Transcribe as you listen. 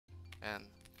And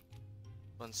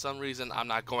for some reason, I'm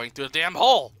not going through the damn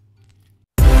hole!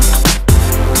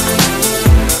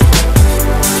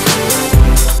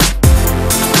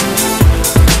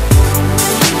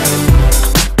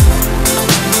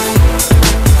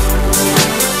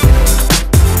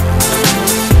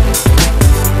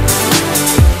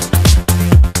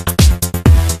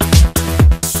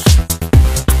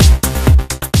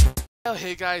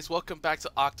 Hey guys, welcome back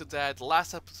to Octodad. The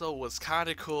last episode was kind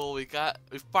of cool. We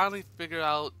finally figured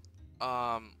out,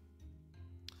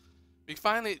 we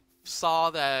finally saw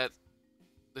that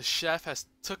the chef has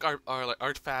took our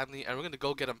family, and we're gonna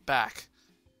go get him back.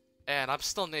 And I'm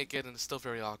still naked and it's still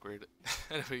very awkward.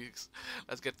 Anyways,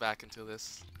 let's get back into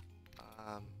this.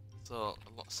 So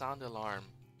sound alarm.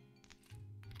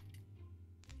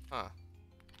 Huh.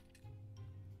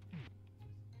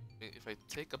 If I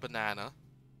take a banana.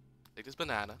 Take this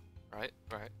banana, right?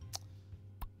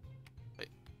 Wait,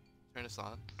 turn this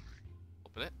on.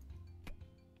 Open it.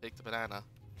 Take the banana.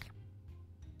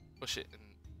 Push it and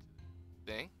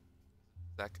dang.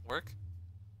 Does that work?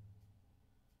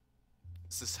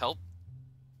 Does this help?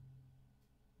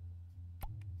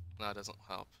 No, it doesn't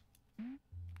help.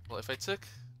 Well, if I took...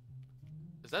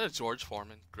 Is that a George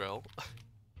Foreman grill?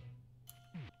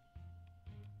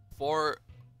 Four...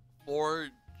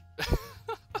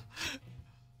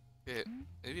 Okay,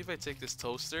 maybe if I take this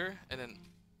toaster and then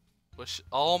push.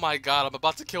 Oh my god, I'm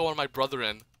about to kill one of my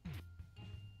brethren.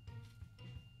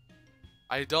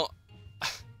 I don't.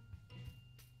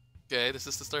 Okay, this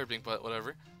is disturbing, but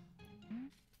whatever.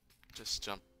 Just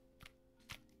jump.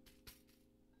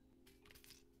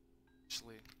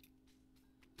 Actually,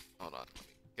 hold on. Let me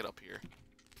get up here.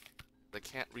 I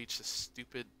can't reach this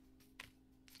stupid.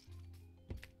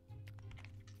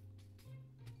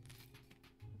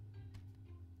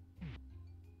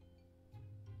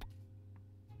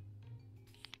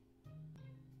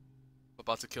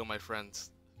 About to kill my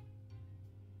friends.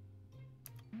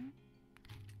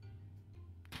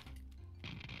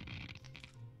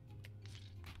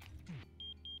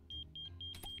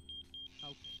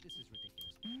 Okay, this is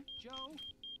ridiculous. Joe,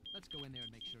 let's go in there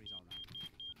and make sure he's all right.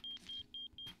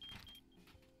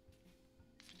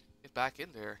 Get back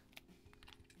in there.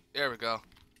 There we go.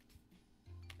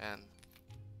 And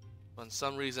for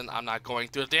some reason, I'm not going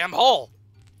through the damn hole.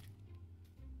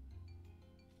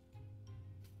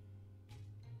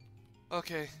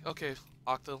 Okay,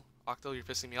 Octo, you're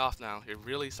pissing me off now. You're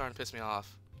really starting to piss me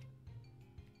off.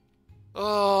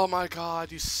 Oh my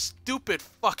god, you stupid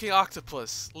fucking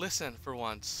octopus. Listen for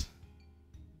once.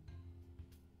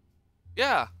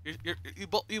 Yeah,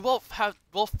 you both have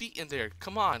both feet in there.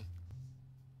 Come on.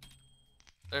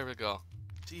 There we go.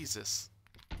 Jesus.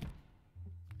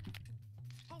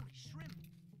 Holy shrimp.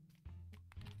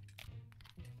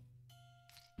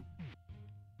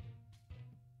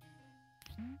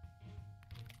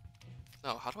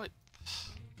 No, how do I...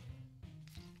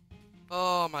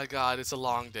 Oh my god, it's a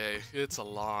long day. It's a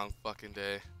long fucking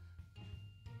day.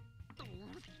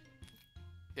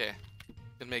 Okay,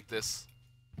 can make this.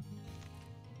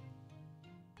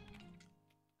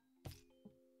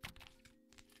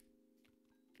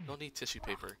 Don't need tissue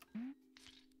paper.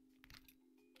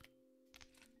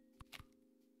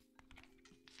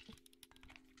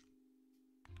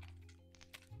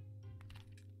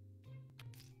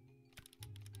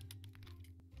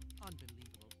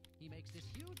 Unbelievable. He makes this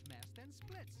huge mess, then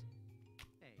splits.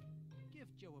 Hey, give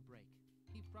Joe a break.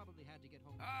 He probably had to get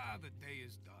home. Ah, the day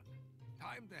is done.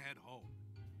 Time to head home.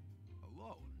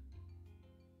 Alone.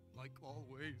 Like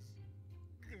always.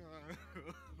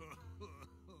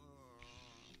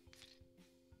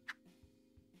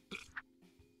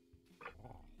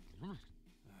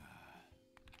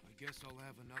 I guess I'll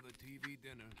have another TV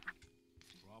dinner.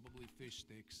 Probably fish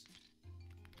sticks.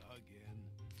 Again.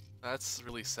 That's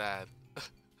really sad.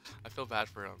 I feel bad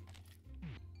for him.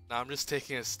 Now I'm just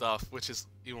taking his stuff, which is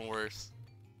even worse.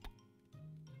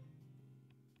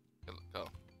 Go.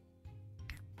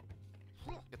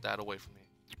 Get that away from me.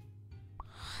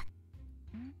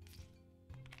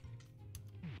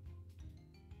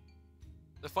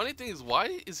 The funny thing is,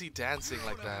 why is he dancing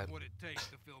like that? What it takes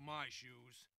to fill my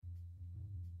shoes.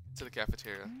 To the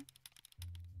cafeteria.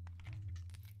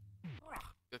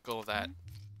 Let go of that.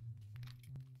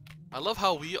 I love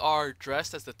how we are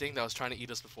dressed as the thing that was trying to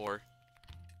eat us before.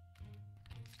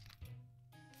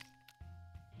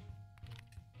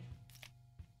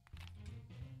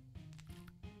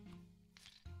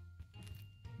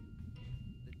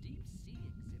 The deep sea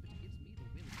exhibit gives me the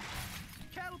willies.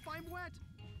 Kelp, I'm wet!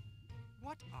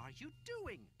 What are you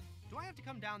doing? Do I have to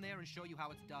come down there and show you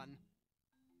how it's done?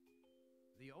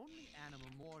 The only animal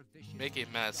more vicious Make a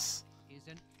mess. is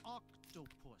an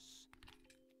octopus.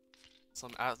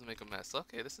 Some ads to make a mess.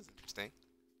 Okay, this is interesting.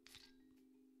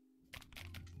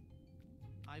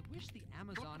 I wish the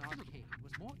Amazon arcade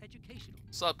was more educational.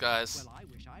 What's up, guys? Well, I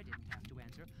wish I didn't have to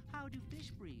answer, how do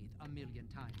fish breathe a million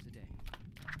times a day?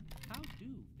 How do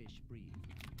fish breathe?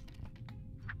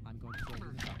 I'm going to show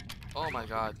you the song. Oh my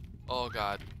god. Oh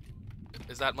god.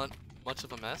 Is that much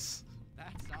of a mess?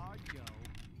 That's our Joe.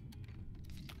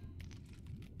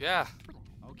 Yeah.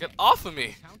 Okay. Get off of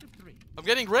me! Count of 3. I'm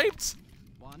getting raped!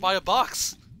 1, By a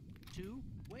box! 2,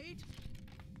 wait.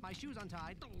 My shoe's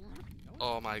untied. No, it's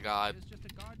Oh not. my god. There's just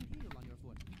a garden heel on your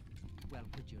foot. Well,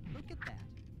 could you look at that?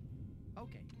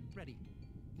 Okay, ready.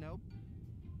 Nope.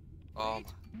 Oh. Wait.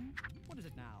 What is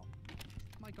it now?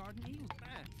 My garden eel's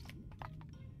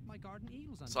My garden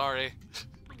eel's untied. Sorry.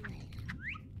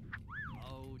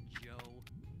 Oh, Joe.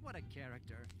 What a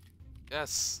character.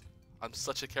 Yes. I'm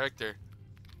such a character.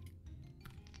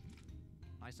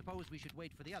 I suppose we should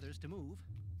wait for the others to move.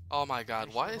 Oh my god,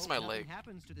 I why sure is hope my nothing leg?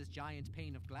 happens to this giant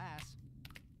pane of glass.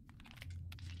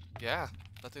 Yeah,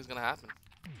 nothing's gonna happen.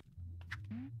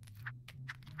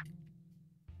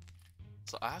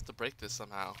 So I have to break this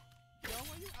somehow. Joe,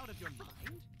 are you out of your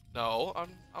mind? No,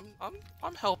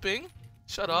 I'm helping.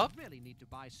 Shut up. We really need to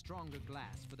buy stronger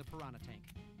glass for the piranha tank.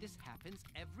 This happens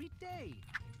every day.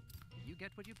 You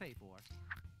get what you pay for.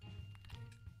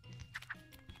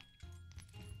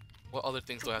 What other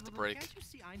things do I have to break? Can't you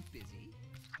see I'm busy?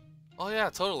 Oh yeah,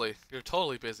 totally. You're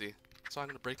totally busy. So I'm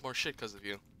gonna break more shit because of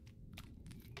you.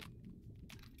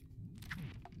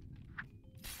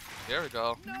 There we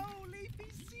go. No,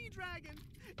 Leafy Sea Dragon!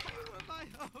 You were my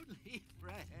only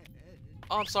friend.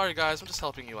 Oh, I'm sorry guys, I'm just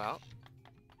helping you out.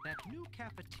 That new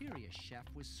cafeteria chef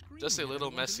was screaming. Just a at little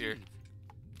everyone to messier. leave.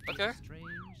 He's Okay. a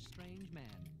strange, strange man.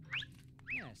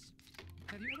 Yes.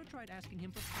 Have you ever tried asking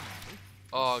him for pie?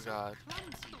 Oh He's so god.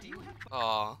 clumsy. Do you have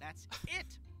Aw. That's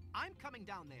it! I'm coming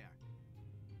down there.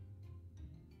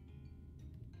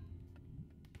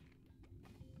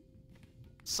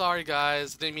 Sorry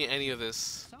guys, didn't mean any of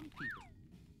this. Some people.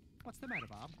 What's the matter,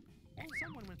 Bob? Oh,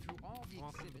 someone went through all the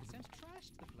exhibits and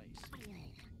trashed the place.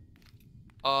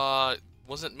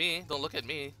 Wasn't me. Don't look at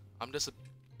me. I'm just a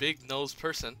big-nosed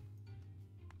person.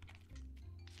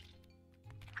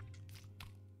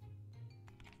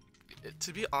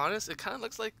 To be honest, it kind of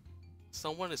looks like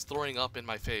someone is throwing up in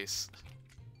my face.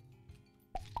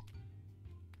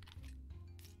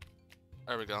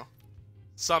 There we go.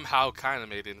 Somehow kind of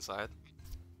made it inside.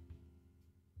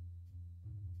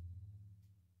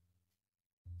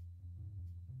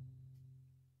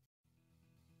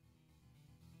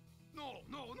 No,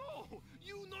 no, no!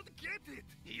 You not get it!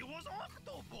 He was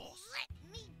octopus! Let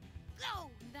me go!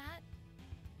 That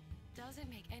doesn't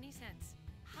make any sense.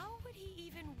 How would he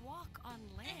even walk on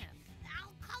land?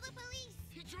 I'll call the police!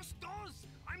 He just does!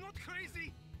 I'm not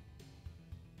crazy!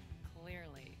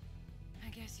 Clearly. I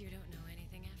guess you don't know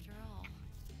anything after all.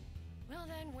 Well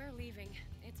then, we're leaving.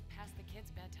 It's past the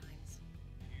kids' bedtimes.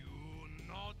 You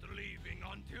not leaving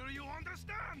until you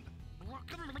understand!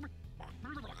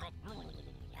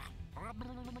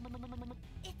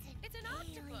 It's an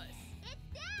octopus! It's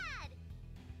Dad!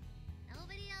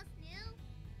 Nobody else knew?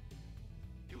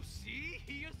 You see?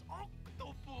 He is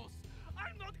octopus!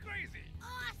 I'm not crazy!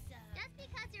 Awesome! Just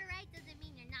because you're right doesn't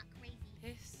mean you're not crazy.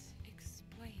 This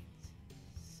explains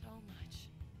so much.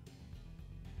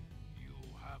 You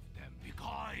have them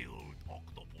beguiled,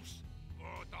 octopus,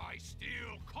 but I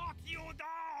still caught you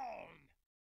down!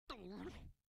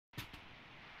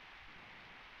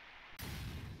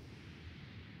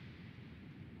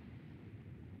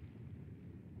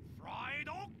 Fried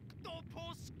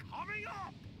octopus coming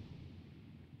up!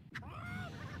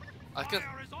 I could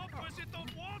Fire is opposite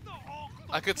of water, octopus!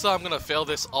 I could tell I'm gonna fail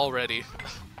this already.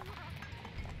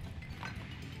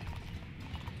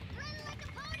 Run like a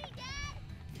pony, Dad!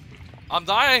 I'm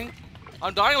dying!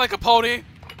 I'm dying like a pony!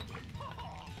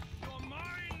 You're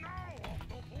mine now,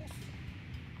 octopus!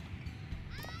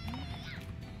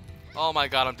 Oh my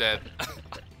god, I'm dead.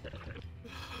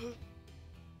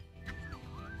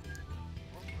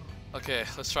 Okay,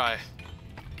 let's try.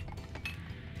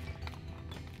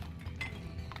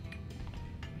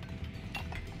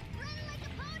 Run like a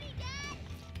pony, Dad!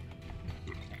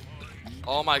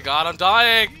 Oh my god, I'm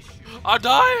dying! I'm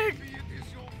dying! It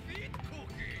is your feet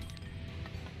cooking!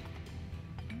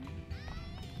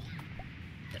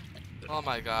 Oh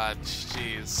my god,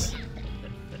 jeez.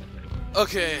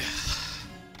 Okay.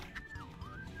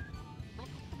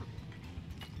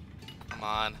 Come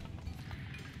on.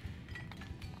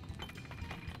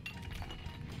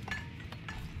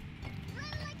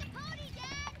 Run like a pony,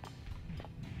 Dad!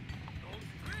 Don't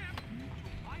trip! You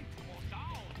might fall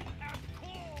down and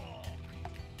cook!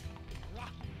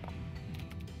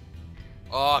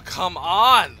 Oh, come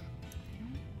on!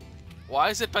 Why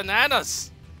is it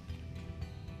bananas?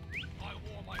 I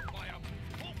wore my fire.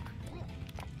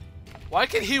 Why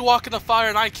can he walk in the fire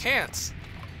and I can't?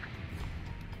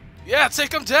 Yeah,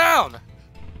 take him down!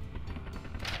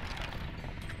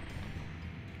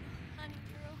 Honey,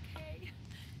 you're okay.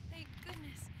 Thank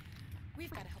goodness. We've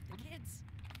got to help the kids.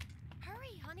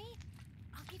 Hurry, honey.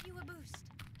 I'll give you a boost.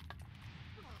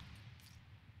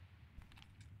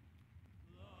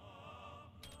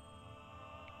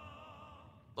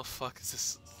 The fuck is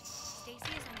this? Stacy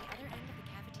is on the other end of the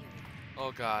cafeteria.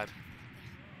 Oh god.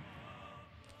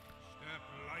 Step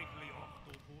lightly,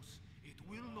 Octopus. It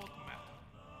will not matter.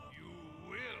 You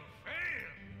will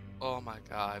fail. Oh my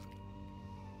god.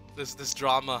 This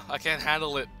drama. I can't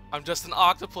handle it. I'm just an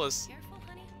octopus. Careful,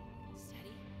 honey.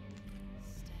 Steady.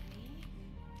 Steady.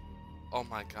 Oh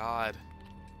my god.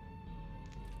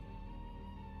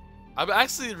 I'm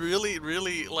actually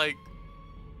really like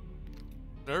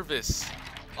nervous.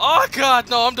 Oh god,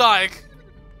 no, I'm dying.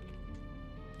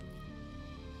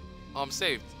 Oh, I'm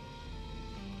saved.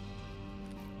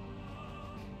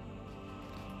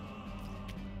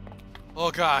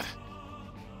 Oh god.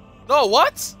 No,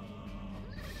 what?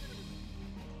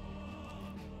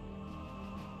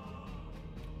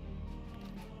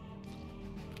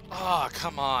 Oh,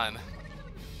 come on.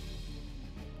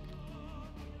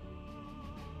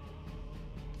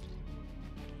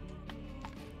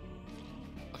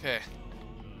 Okay.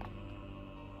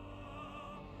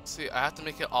 See, I have to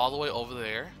make it all the way over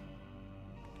there.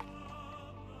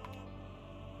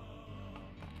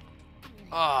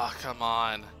 Oh, come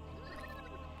on.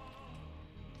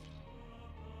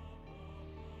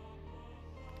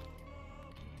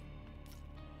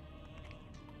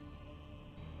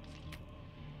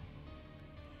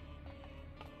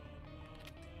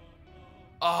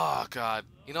 Oh, God.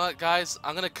 You know what, guys?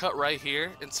 I'm gonna cut right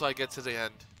here until I get to the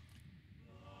end.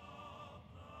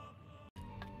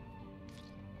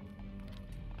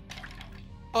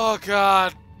 Oh,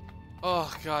 God.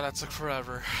 Oh, God, that took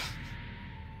forever.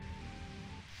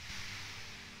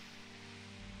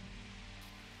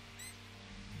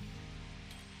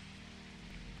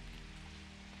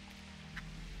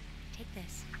 Take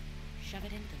this. Shove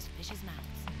it into those fish's mouths.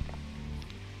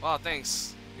 Wow,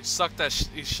 thanks. You sucked at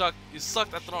you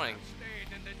sucked at throwing.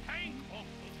 Stayed in the tank,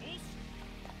 Octopus.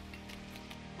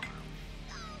 Go,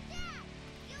 Dad!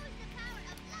 Use the power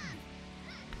of love!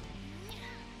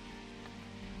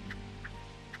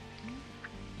 Do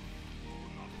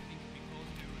not think because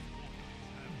there is water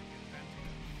you have the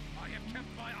advantage. I have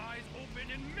kept my eyes open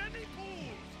in many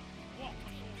pools. Water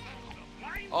goes out the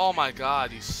blind. Oh my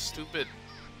god, you stupid.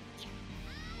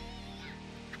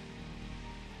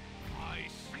 I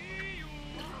see you.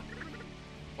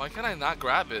 Why can I not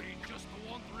grab it? They just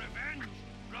want revenge.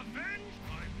 Revenge.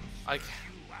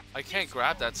 I can't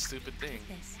grab that stupid thing. Take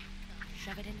this.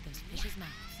 Shove it into those fish's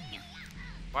mouths.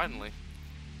 Finally.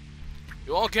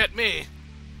 You won't get me. You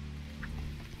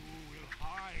will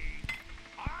hide.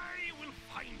 I will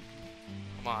find you.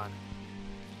 Come on.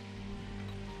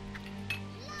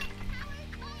 Love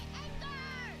powers my anger!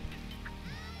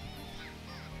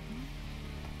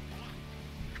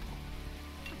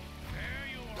 There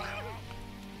you are.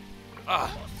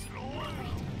 Ah.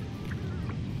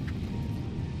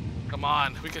 Come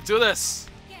on, we can do this.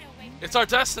 Get away. It's our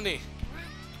destiny.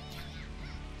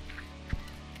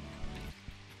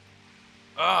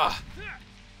 Ah. You're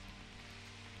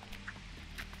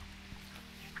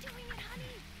doing it,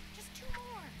 honey. Just two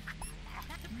more.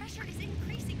 The pressure is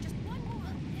increasing. Just one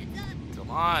more. It's up. Come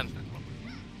on.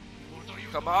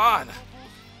 Come on.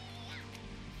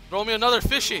 Throw me another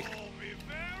fishy. I'll be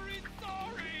very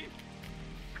sorry.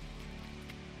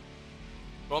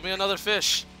 Throw me another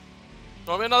fish.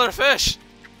 Throw me another fish.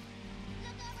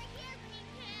 Look over here,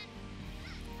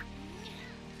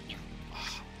 Green Can!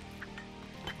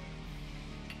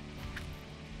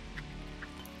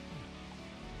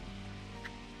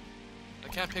 I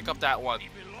can't pick up that one.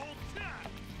 Below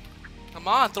that. Come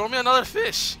on, throw me another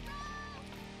fish.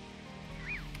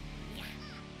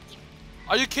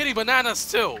 Are you kidding?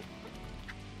 Bananas too.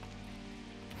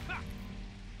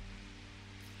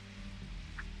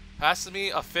 Pass me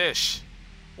a fish.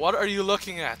 What are you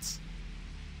looking at?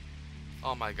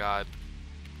 Oh my god.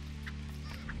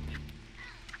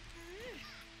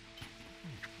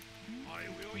 I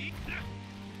will eat that.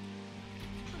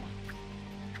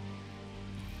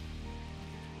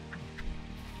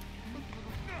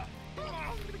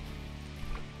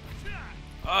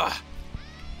 Ugh.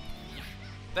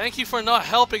 Thank you for not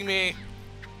helping me.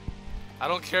 I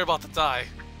don't care about the die.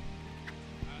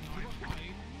 And I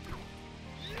hide.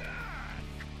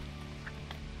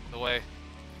 No way.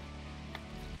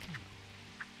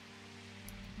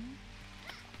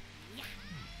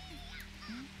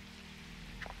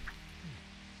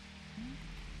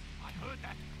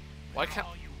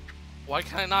 Why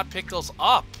can I not pick those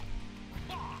up?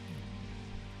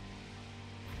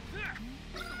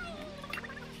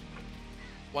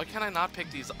 Why can I not pick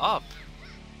these up?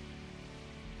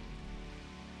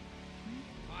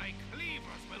 My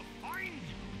cleavers will find you.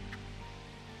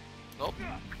 Nope.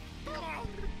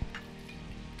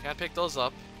 Can't pick those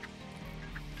up.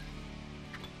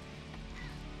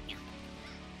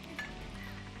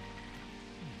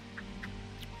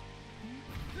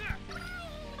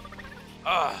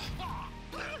 Ugh.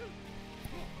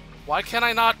 Why can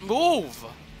I not move?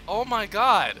 Oh my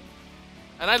god.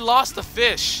 And I lost the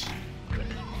fish.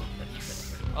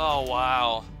 Oh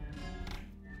wow.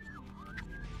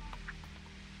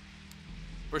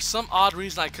 For some odd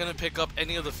reason I couldn't pick up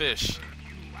any of the fish.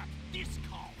 Take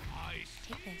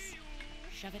this.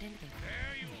 Shove it into the...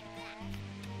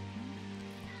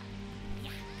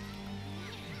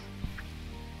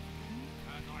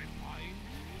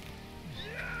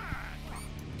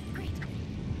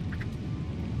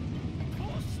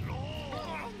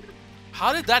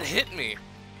 How did that hit me?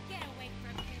 Get away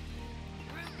from him,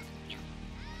 you brute.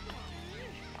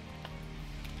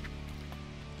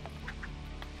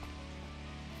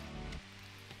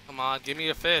 Come on, give me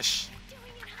a fish. Doing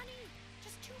it, honey.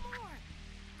 Just 2 more.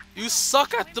 You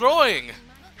suck at throwing! Heads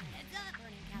up,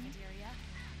 burning cafeteria.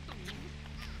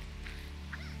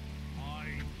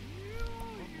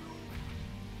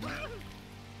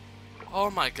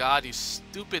 Oh my god, you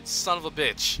stupid son of a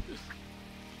bitch.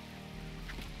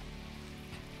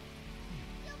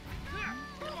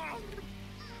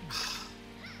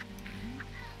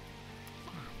 I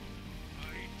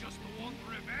just want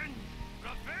revenge.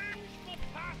 Revenge for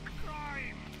past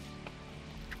crimes.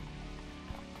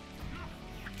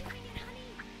 You're doing it,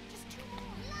 honey. Just 2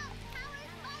 more. Love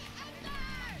powers my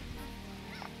anger!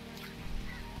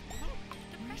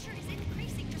 The pressure is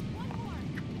increasing. Just 1 more.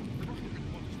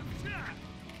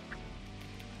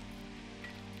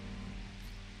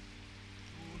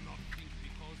 Do not think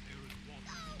because there is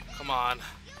water. Come on. Use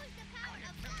the power of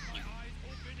My love! eyes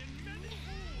open in many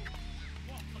pools.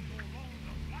 Water no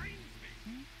longer blinds me.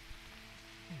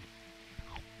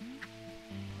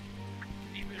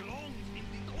 He belongs in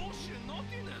the ocean, not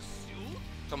in a suit.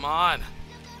 Come on. Look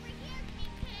over here,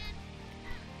 Kingpin!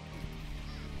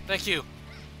 Thank you.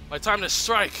 My time to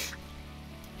strike. You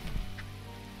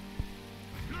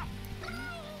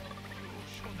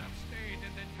should have stayed in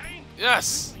the tank.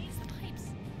 Yes. Raise the pipes.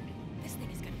 This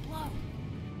thing is gonna blow.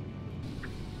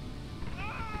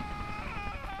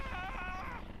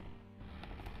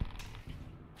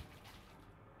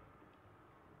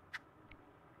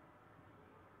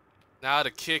 Now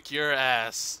to kick your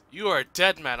ass. You are a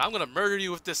dead man. I'm gonna murder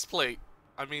you with this plate.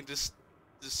 I mean, this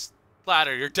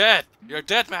platter. You're dead. You're a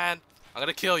dead man. I'm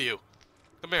gonna kill you.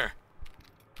 Come here.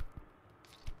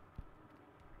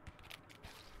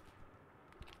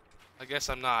 I guess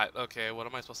I'm not. Okay, what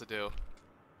am I supposed to do?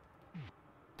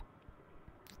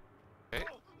 Okay.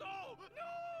 No! No!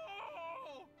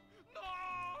 No!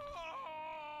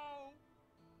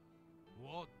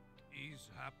 What is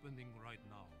happening right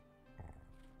now?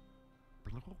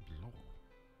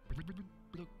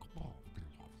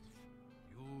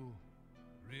 You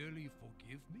really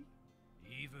forgive me?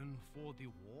 Even for the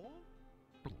war?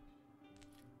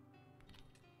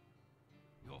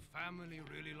 Your family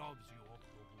really loves you,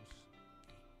 Octopus.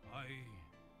 I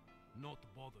not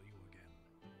bother you again.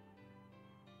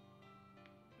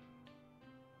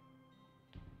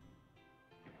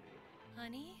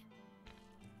 Honey?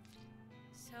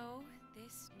 So,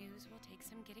 this news will take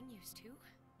some getting used to.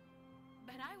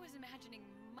 But I was imagining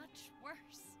much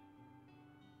worse.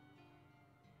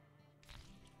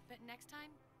 But next time,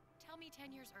 tell me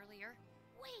 10 years earlier.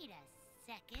 Wait a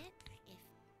second. If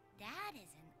that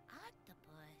is an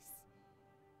octopus,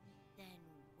 then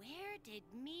where did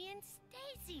me and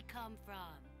Stacy come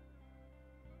from?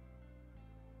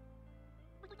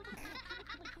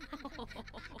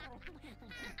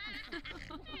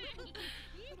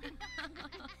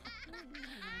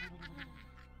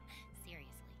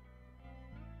 Seriously.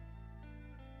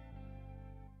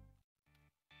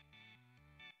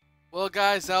 Well,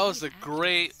 guys, that was a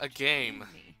great game.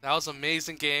 That was an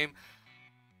amazing game.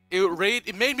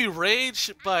 It made me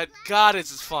rage, but God,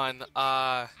 it's fun. And be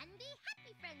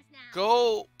happy friends now.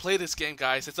 Go play this game,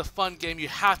 guys. It's a fun game. You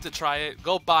have to try it.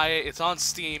 Go buy it. It's on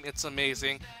Steam. It's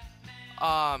amazing.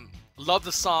 Love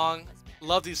the song.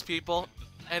 Love these people.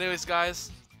 Anyways,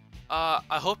 guys, I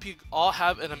hope you all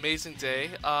have an amazing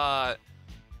day. I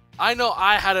know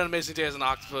I had an amazing day as an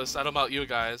octopus. I don't know about you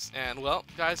guys. And, well,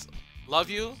 guys, love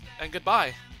you and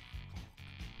goodbye.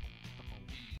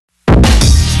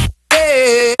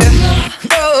 Yeah,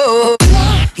 no,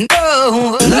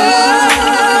 No.